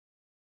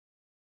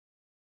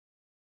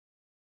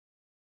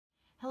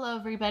Hello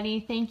everybody,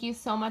 thank you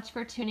so much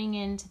for tuning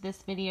in to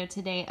this video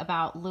today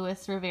about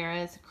Luis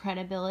Rivera's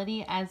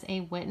credibility as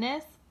a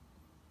witness.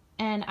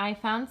 And I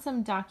found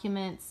some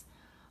documents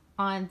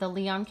on the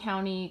Leon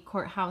County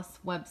Courthouse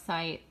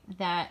website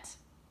that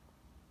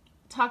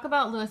talk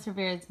about Luis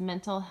Rivera's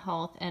mental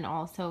health and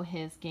also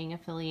his gang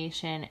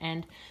affiliation.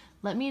 And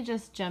let me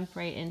just jump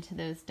right into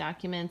those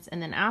documents,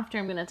 and then after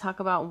I'm going to talk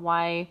about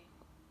why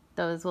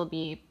those will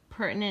be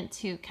pertinent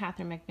to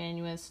Katherine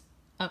Magbanua's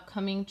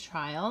upcoming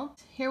trial.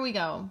 Here we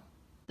go.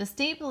 The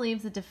state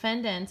believes the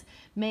defendant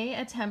may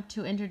attempt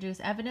to introduce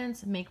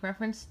evidence, make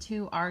reference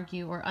to,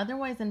 argue, or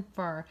otherwise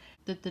infer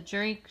that the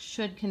jury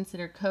should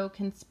consider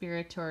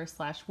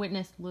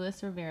co-conspirator/witness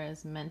Luis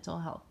Rivera's mental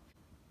health.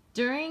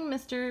 During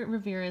Mr.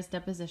 Rivera's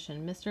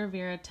deposition, Mr.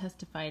 Rivera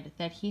testified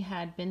that he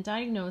had been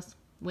diagnosed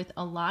with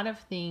a lot of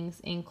things,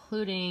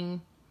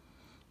 including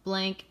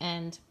blank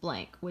and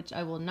blank, which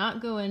I will not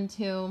go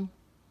into.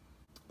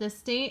 The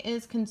state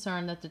is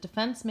concerned that the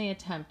defense may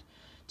attempt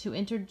to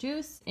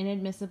introduce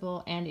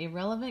inadmissible and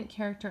irrelevant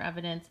character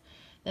evidence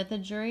that the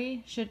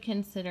jury should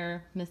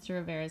consider Mr.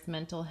 Rivera's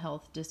mental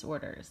health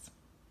disorders.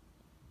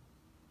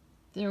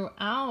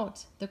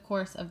 Throughout the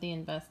course of the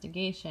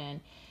investigation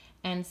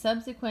and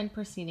subsequent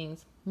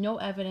proceedings, no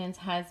evidence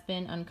has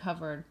been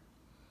uncovered,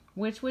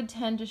 which would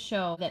tend to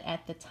show that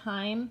at the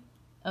time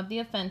of the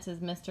offenses,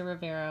 Mr.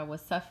 Rivera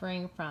was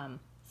suffering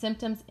from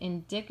symptoms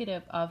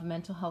indicative of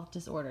mental health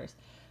disorders.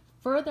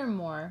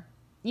 Furthermore,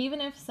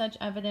 even if such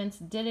evidence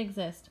did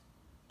exist,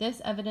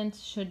 this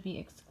evidence should be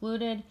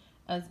excluded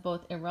as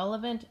both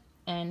irrelevant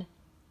and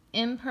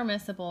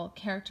impermissible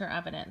character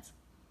evidence.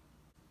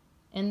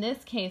 In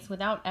this case,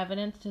 without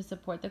evidence to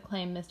support the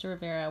claim Mr.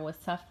 Rivera was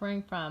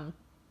suffering from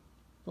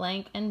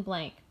blank and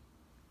blank,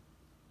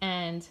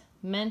 and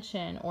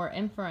mention or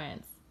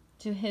inference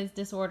to his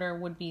disorder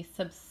would be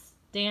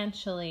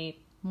substantially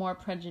more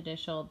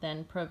prejudicial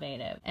than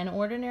probative. An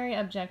ordinary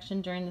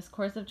objection during this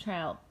course of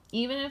trial,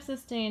 even if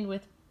sustained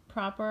with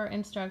proper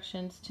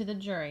instructions to the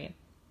jury,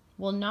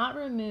 will not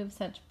remove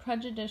such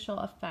prejudicial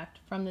effect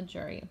from the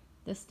jury.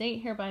 The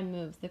state hereby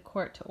moves the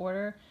court to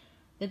order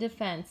the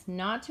defense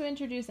not to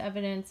introduce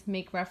evidence,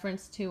 make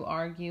reference to,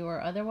 argue,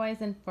 or otherwise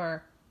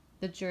infer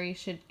the jury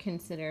should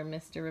consider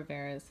Mr.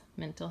 Rivera's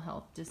mental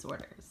health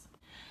disorders.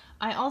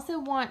 I also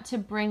want to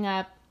bring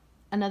up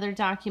another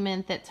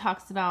document that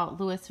talks about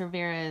Luis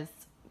Rivera's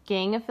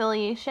gang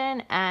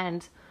affiliation,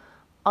 and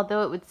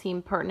although it would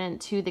seem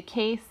pertinent to the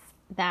case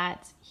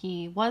that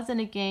he was in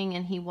a gang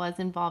and he was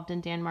involved in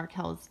Dan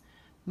Markel's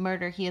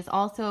murder, he is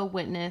also a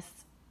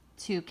witness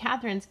to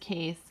Katherine's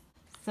case.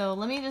 So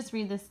let me just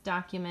read this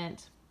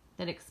document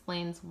that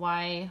explains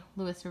why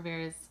Luis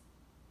Rivera's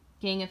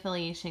gang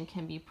affiliation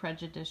can be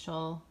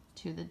prejudicial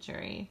to the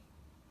jury.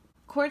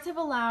 Courts have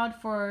allowed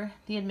for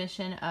the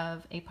admission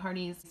of a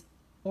party's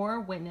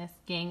or witness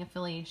gang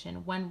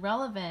affiliation when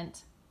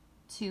relevant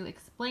to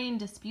explain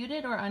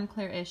disputed or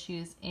unclear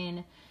issues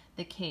in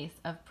the case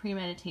of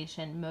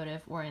premeditation,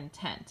 motive, or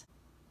intent.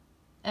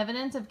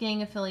 Evidence of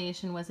gang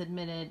affiliation was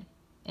admitted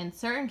in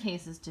certain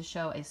cases to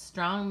show a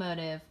strong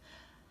motive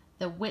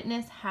the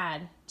witness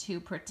had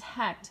to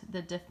protect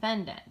the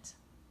defendant.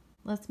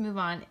 Let's move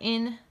on.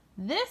 In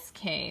this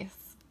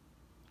case,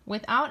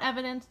 without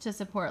evidence to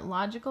support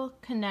logical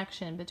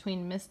connection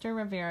between Mr.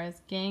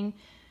 Rivera's gang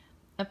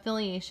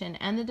affiliation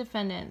and the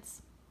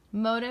defendant's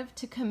motive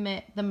to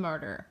commit the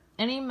murder,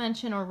 any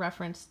mention or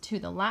reference to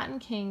the Latin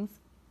kings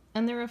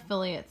and their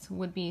affiliates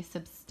would be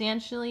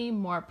substantially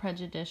more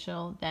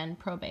prejudicial than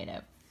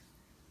probative.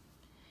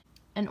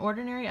 An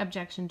ordinary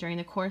objection during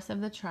the course of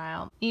the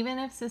trial, even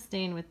if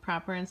sustained with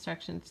proper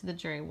instructions to the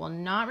jury, will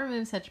not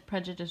remove such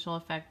prejudicial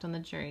effect on the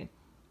jury.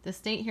 The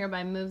state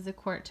hereby moves the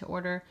court to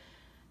order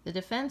the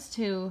defense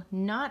to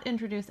not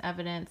introduce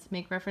evidence,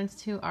 make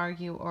reference to,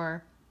 argue,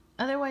 or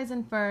otherwise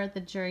infer the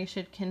jury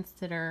should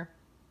consider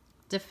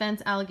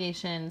defense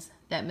allegations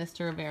that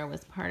Mr. Rivera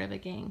was part of a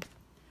gang.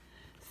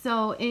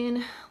 So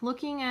in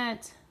looking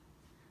at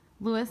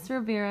Luis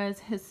Rivera's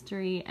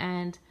history,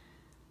 and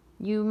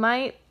you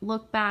might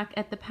look back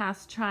at the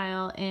past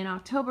trial in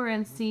October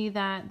and see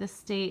that the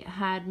state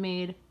had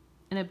made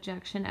an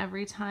objection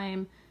every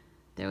time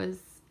there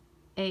was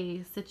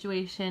a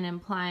situation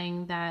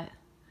implying that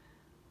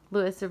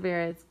Luis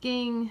Rivera's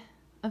gang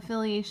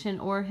affiliation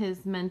or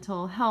his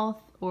mental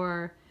health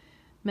or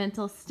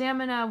mental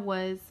stamina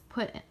was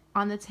put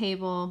on the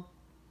table.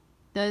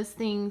 Those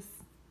things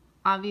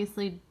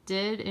obviously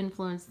did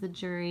influence the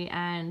jury,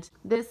 and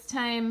this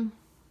time,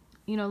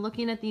 you know,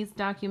 looking at these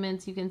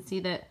documents, you can see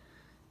that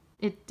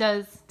it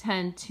does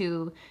tend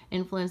to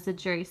influence the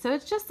jury. So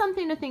it's just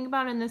something to think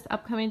about in this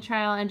upcoming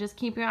trial, and just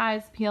keep your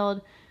eyes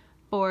peeled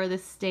for the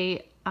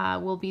state.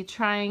 We'll be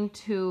trying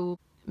to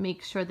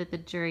make sure that the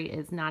jury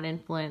is not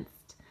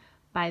influenced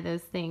by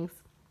those things.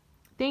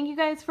 Thank you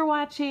guys for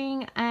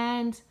watching,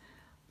 and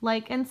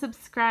like and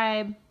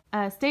subscribe.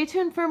 Stay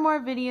tuned for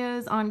more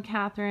videos on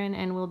Katherine,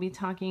 and we'll be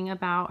talking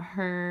about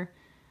her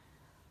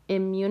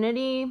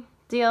immunity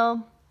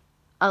deal,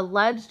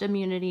 alleged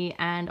immunity,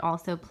 and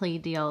also plea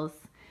deals.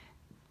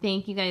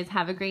 Thank you guys.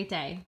 Have a great day.